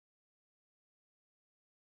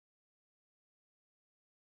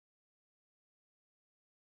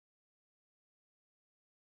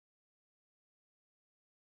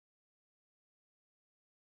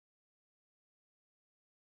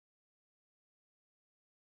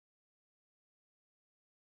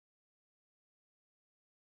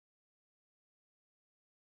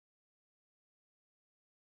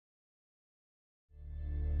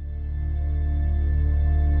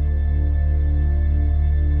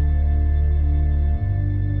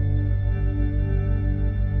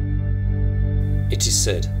is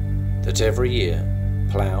said that every year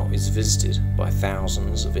Palau is visited by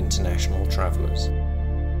thousands of international travellers.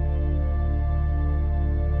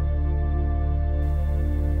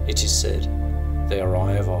 It is said they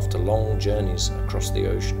arrive after long journeys across the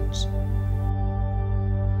oceans.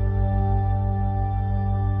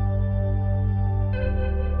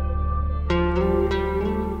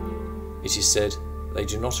 It is said they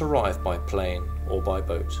do not arrive by plane or by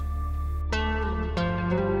boat.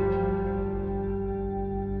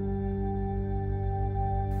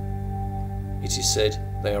 It is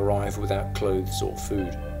said they arrive without clothes or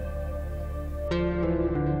food.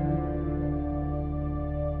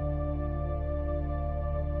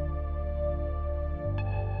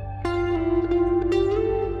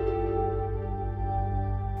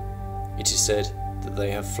 It is said that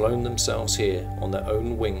they have flown themselves here on their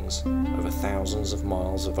own wings over thousands of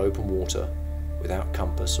miles of open water without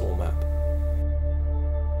compass or map.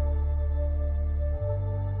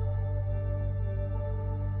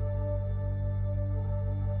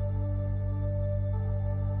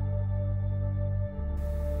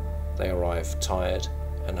 They arrive tired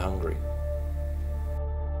and hungry.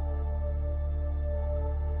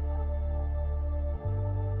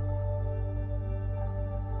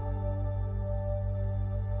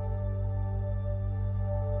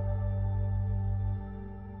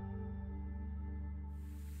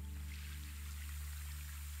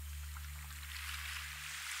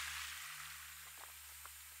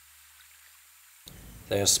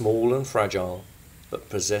 They are small and fragile, but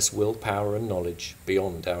possess willpower and knowledge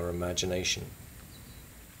beyond our imagination.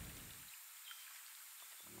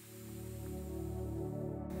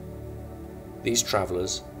 These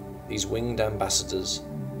travellers, these winged ambassadors,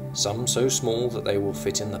 some so small that they will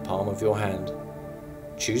fit in the palm of your hand,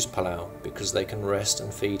 choose Palau because they can rest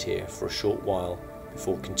and feed here for a short while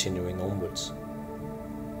before continuing onwards.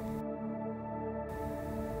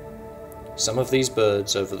 Some of these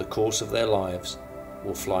birds, over the course of their lives,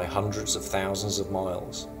 will fly hundreds of thousands of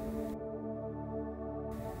miles,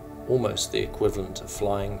 almost the equivalent of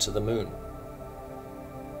flying to the moon.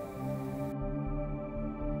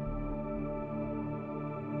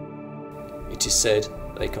 It is said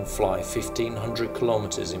they can fly 1,500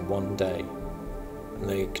 kilometers in one day, and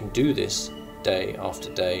they can do this day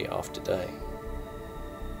after day after day.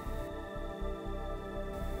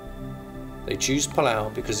 They choose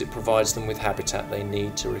Palau because it provides them with habitat they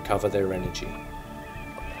need to recover their energy.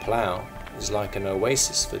 Palau is like an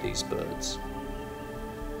oasis for these birds.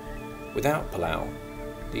 Without Palau,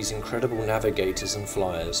 these incredible navigators and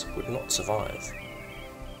flyers would not survive.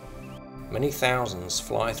 Many thousands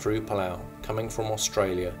fly through Palau, coming from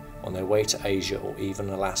Australia on their way to Asia or even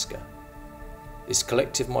Alaska. This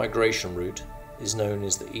collective migration route is known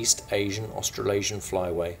as the East Asian Australasian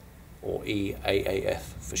Flyway, or EAAF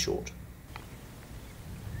for short.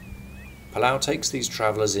 Palau takes these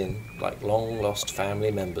travellers in like long-lost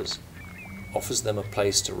family members, offers them a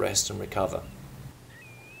place to rest and recover.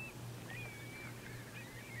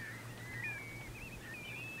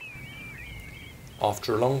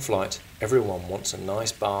 After a long flight, everyone wants a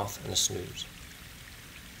nice bath and a snooze.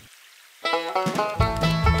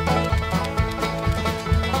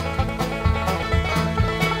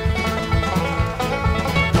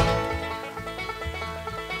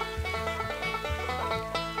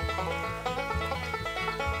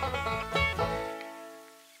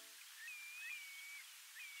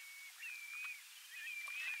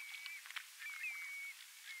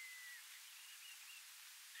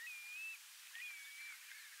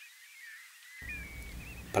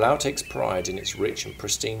 Palau takes pride in its rich and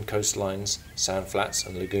pristine coastlines, sandflats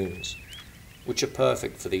and lagoons, which are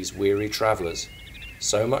perfect for these weary travellers,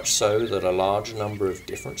 so much so that a large number of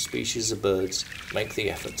different species of birds make the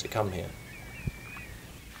effort to come here.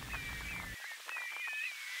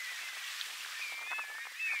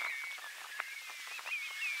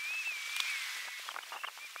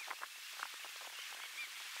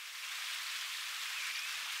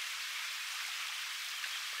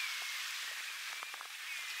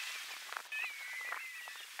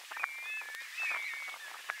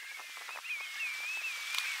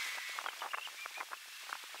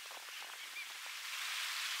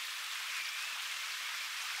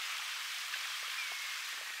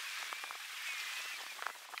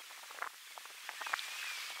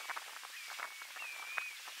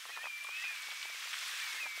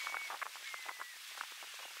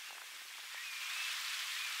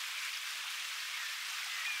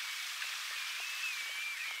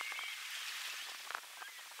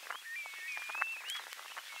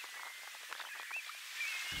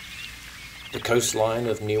 The coastline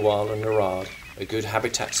of Niwal and Narad are good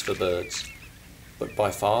habitats for birds, but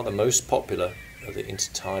by far the most popular are the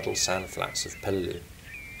intertidal sandflats of Palau.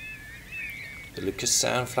 The Lucas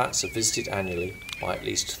sandflats are visited annually by at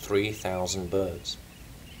least 3,000 birds.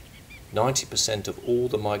 90% of all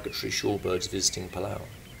the migratory shorebirds visiting Palau.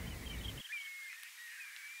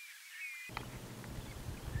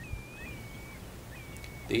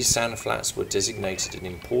 These sandflats were designated an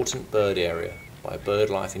important bird area by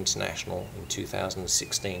BirdLife International in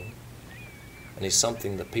 2016 and is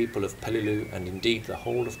something the people of Peleliu and indeed the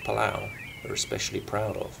whole of Palau are especially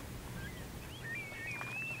proud of.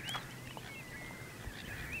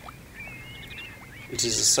 It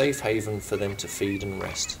is a safe haven for them to feed and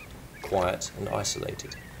rest, quiet and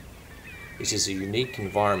isolated. It is a unique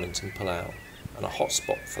environment in Palau and a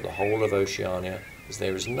hotspot for the whole of Oceania, as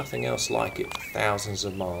there is nothing else like it for thousands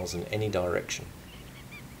of miles in any direction.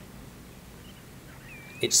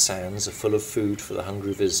 Its sands are full of food for the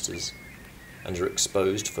hungry visitors and are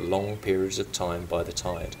exposed for long periods of time by the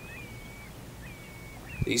tide.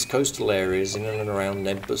 These coastal areas in and around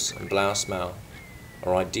Nedbus and Blausmau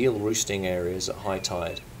are ideal roosting areas at high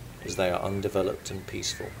tide, as they are undeveloped and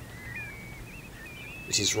peaceful.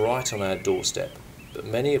 It is right on our doorstep, but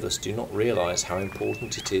many of us do not realise how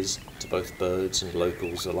important it is to both birds and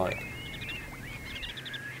locals alike.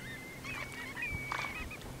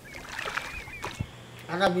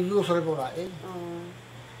 Ana biyu sore bola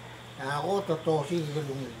Ako totoo si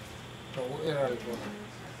Galungin. So eral ko.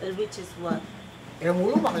 Which is what?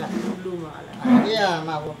 Mulu bakla. Mulu bakla. Iya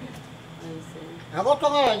mabot. I see. Ako to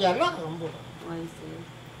nga yan lang ambo. I see.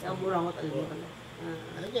 Yung burangot albi bakla.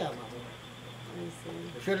 Iya mabot. I see.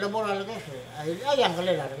 Sila moral ka siya. Ayang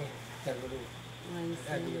kalila rin. Tergulo. I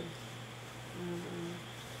see.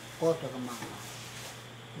 Koto ka mga.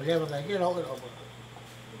 Beliau lagi lawan apa?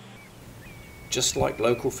 Just like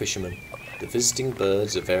local fishermen, the visiting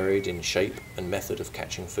birds are varied in shape and method of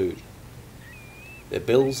catching food. Their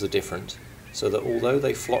bills are different, so that although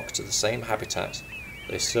they flock to the same habitat,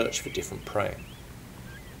 they search for different prey.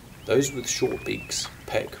 Those with short beaks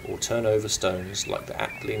peck or turn over stones like the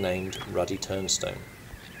aptly named ruddy turnstone.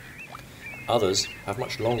 Others have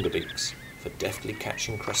much longer beaks for deftly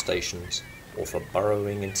catching crustaceans or for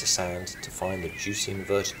burrowing into sand to find the juicy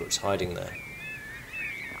invertebrates hiding there.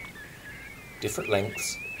 Different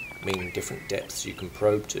lengths mean different depths you can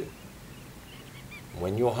probe to.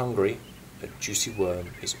 When you're hungry, a juicy worm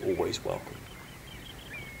is always welcome.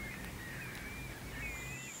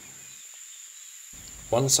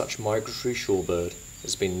 One such migratory shorebird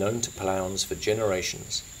has been known to Palauans for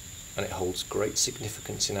generations, and it holds great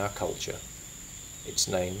significance in our culture. Its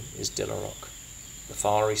name is Dilarok, the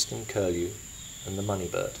Far Eastern curlew, and the money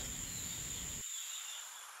bird.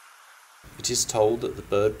 It is told that the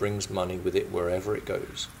bird brings money with it wherever it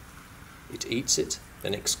goes. It eats it,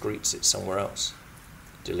 then excretes it somewhere else,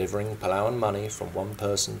 delivering Palauan money from one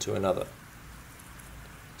person to another.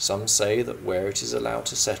 Some say that where it is allowed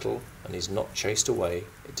to settle and is not chased away,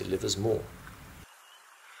 it delivers more.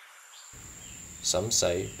 Some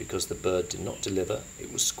say because the bird did not deliver,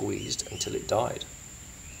 it was squeezed until it died.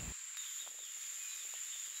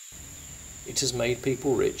 It has made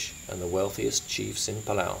people rich and the wealthiest chiefs in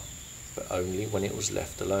Palau, but only when it was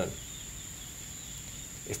left alone.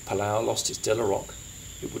 If Palau lost its Dilarok,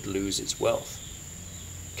 it would lose its wealth.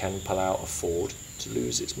 Can Palau afford to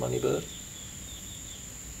lose its money bird?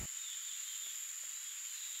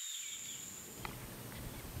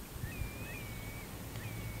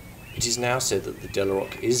 It is now said that the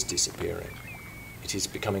Dilarok is disappearing. It is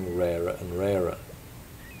becoming rarer and rarer.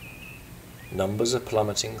 Numbers are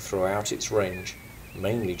plummeting throughout its range,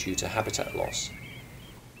 mainly due to habitat loss.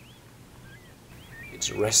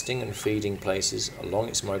 Its resting and feeding places along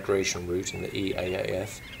its migration route in the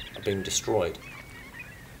EAAF are being destroyed.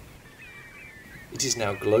 It is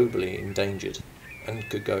now globally endangered and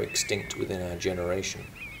could go extinct within our generation.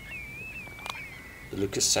 The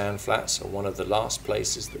Lucas Sandflats are one of the last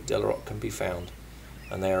places that Dilarok can be found,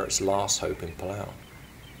 and they are its last hope in Palau.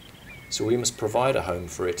 So we must provide a home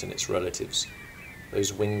for it and its relatives,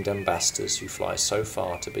 those winged ambassadors who fly so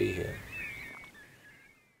far to be here.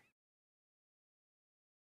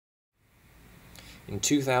 In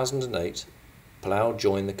 2008, Palau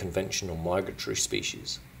joined the Convention on Migratory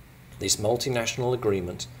Species. This multinational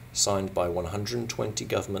agreement, signed by 120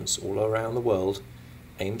 governments all around the world,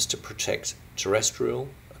 aims to protect terrestrial,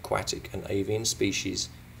 aquatic and avian species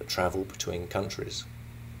that travel between countries.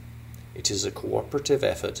 It is a cooperative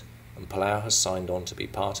effort, and Palau has signed on to be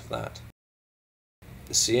part of that.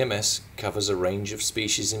 The CMS covers a range of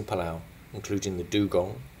species in Palau, including the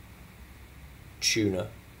dugong, tuna,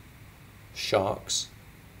 sharks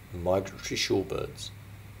and migratory shorebirds.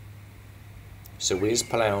 So we as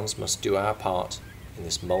Palauans must do our part in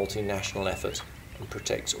this multinational effort and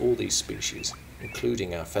protects all these species,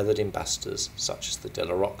 including our feathered ambassadors such as the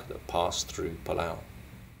Delaroc that pass through Palau.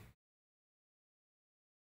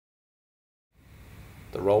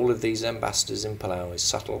 The role of these ambassadors in Palau is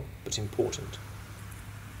subtle but important.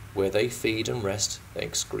 Where they feed and rest, they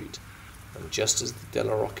excrete, and just as the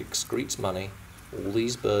Delaroc excretes money, all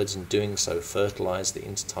these birds in doing so fertilise the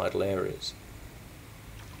intertidal areas.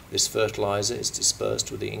 This fertiliser is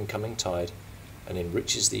dispersed with the incoming tide and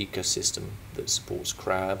enriches the ecosystem that supports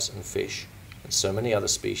crabs and fish and so many other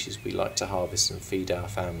species we like to harvest and feed our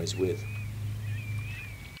families with.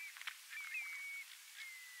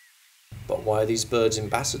 But why are these birds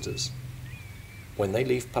ambassadors? When they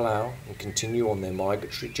leave Palau and continue on their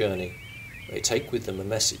migratory journey, they take with them a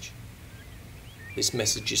message. This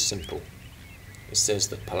message is simple. It says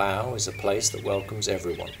that Palau is a place that welcomes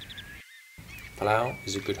everyone. Palau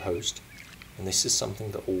is a good host, and this is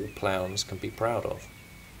something that all Palauans can be proud of.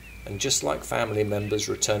 And just like family members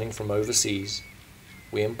returning from overseas,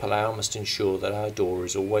 we in Palau must ensure that our door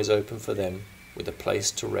is always open for them with a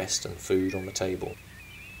place to rest and food on the table.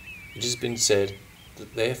 It has been said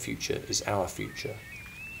that their future is our future.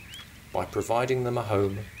 By providing them a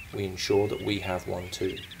home, we ensure that we have one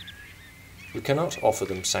too. We cannot offer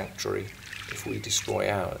them sanctuary if we destroy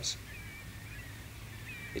ours.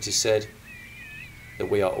 It is said that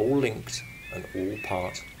we are all linked and all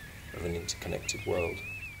part of an interconnected world.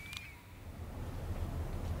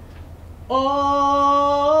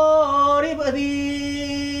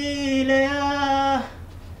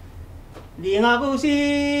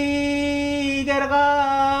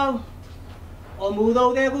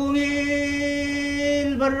 Omudo de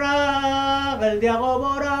gumil barra el de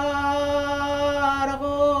agobora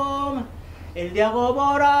ragom el de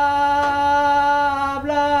agobora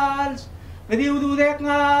blals mediu de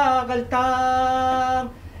nga galtam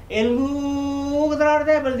el ngudrar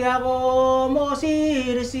de bel de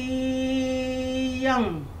agomosir siyang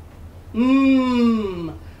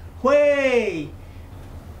hue